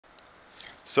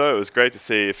So it was great to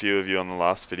see a few of you on the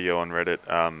last video on Reddit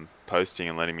posting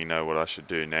and letting me know what I should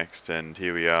do next, and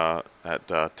here we are at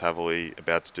Tavali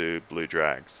about to do blue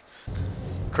drags.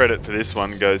 Credit for this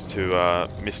one goes to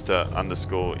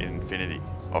Mr_Infinity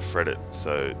off Reddit,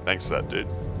 so thanks for that, dude.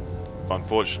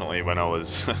 Unfortunately, when I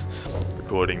was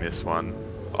recording this one,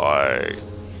 I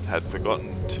had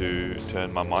forgotten to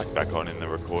turn my mic back on in the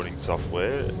recording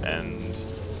software and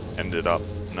ended up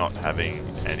not having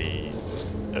any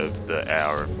of the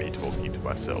hour of me talking to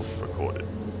myself recorded.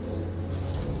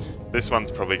 This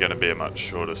one's probably going to be a much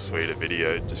shorter, sweeter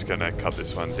video. Just going to cut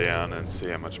this one down and see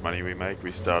how much money we make.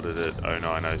 We started at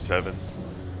 0907.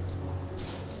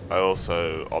 I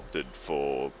also opted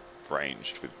for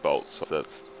ranged with bolts, so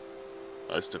that's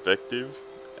most effective.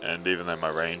 And even though my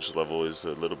range level is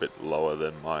a little bit lower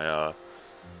than my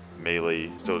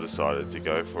melee, still decided to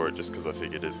go for it just because I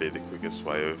figured it'd be the quickest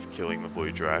way of killing the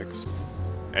blue drags.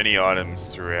 Any items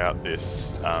throughout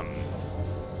this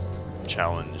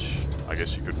challenge, I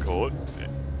guess you could call it,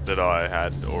 that I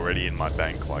had already in my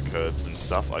bank, like herbs and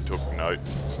stuff, I took note.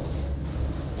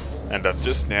 And I've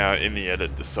just now in the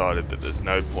edit decided that there's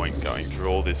no point going through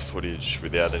all this footage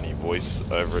without any voice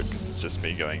over it, because it's just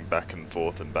me going back and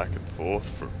forth from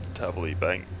Tavali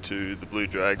Bank to the blue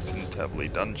drags in Tavali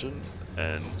Dungeon.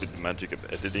 And with the magic of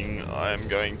editing, I am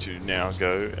going to now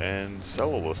go and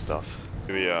sell all the stuff.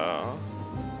 Here we are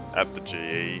at the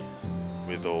GE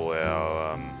with all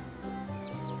our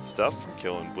stuff from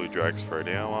killing blue drags for an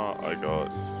hour. I got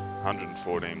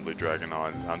 114 blue dragon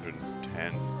eyes,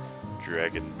 110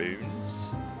 dragon boons.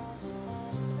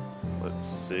 Let's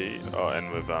see. Oh, and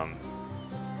we've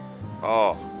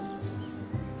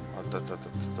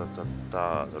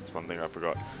that's one thing I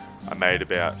forgot. I made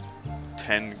about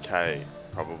 10k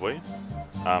probably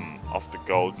off the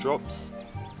gold drops.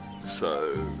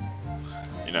 So,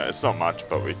 you know, it's not much,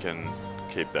 but we can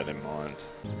keep that in mind.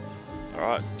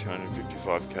 Alright,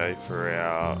 255k for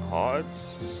our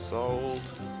hides sold.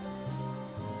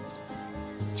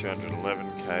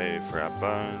 211k for our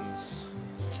bones.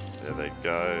 There they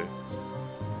go.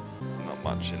 Not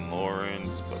much in lore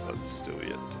runes, but that's still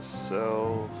yet to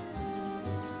sell.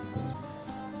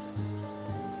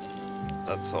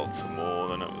 That sold for more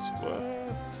than it was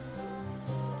worth.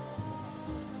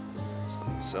 It's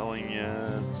not selling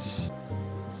yet. It's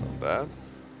not bad.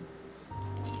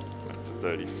 Went for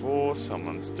 34,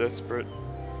 someone's desperate.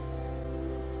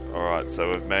 Alright, so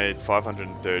we've made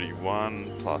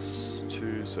 531 plus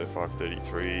 2, so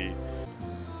 533.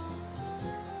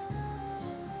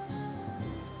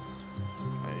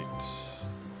 Made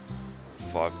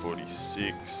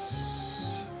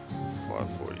 546,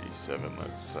 547,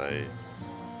 let's say.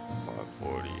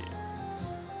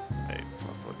 548,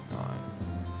 549.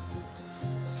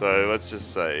 So let's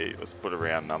just say, let's put a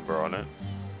round number on it.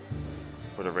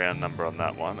 Put a round number on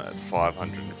that one at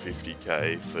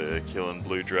 550k for killing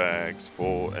blue drags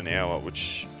for an hour,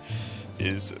 which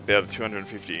is about a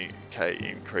 250k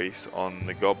increase on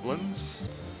the goblins.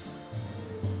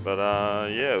 But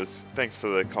yeah, thanks for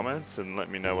the comments and let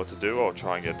me know what to do. I'll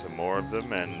try and get to more of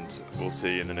them, and we'll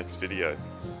see you in the next video.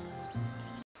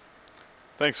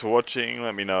 Thanks for watching.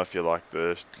 Let me know if you like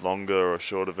the longer or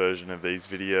shorter version of these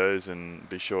videos, and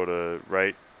be sure to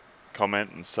rate,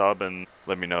 comment and sub, and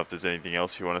let me know if there's anything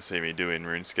else you want to see me do in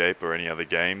RuneScape or any other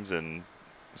games, and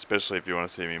especially if you want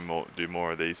to see me do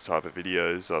more of these type of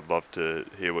videos. I'd love to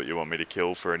hear what you want me to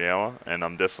kill for an hour, and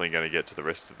I'm definitely going to get to the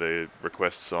rest of the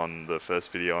requests on the first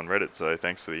video on Reddit, so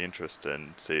thanks for the interest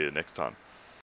and see you next time.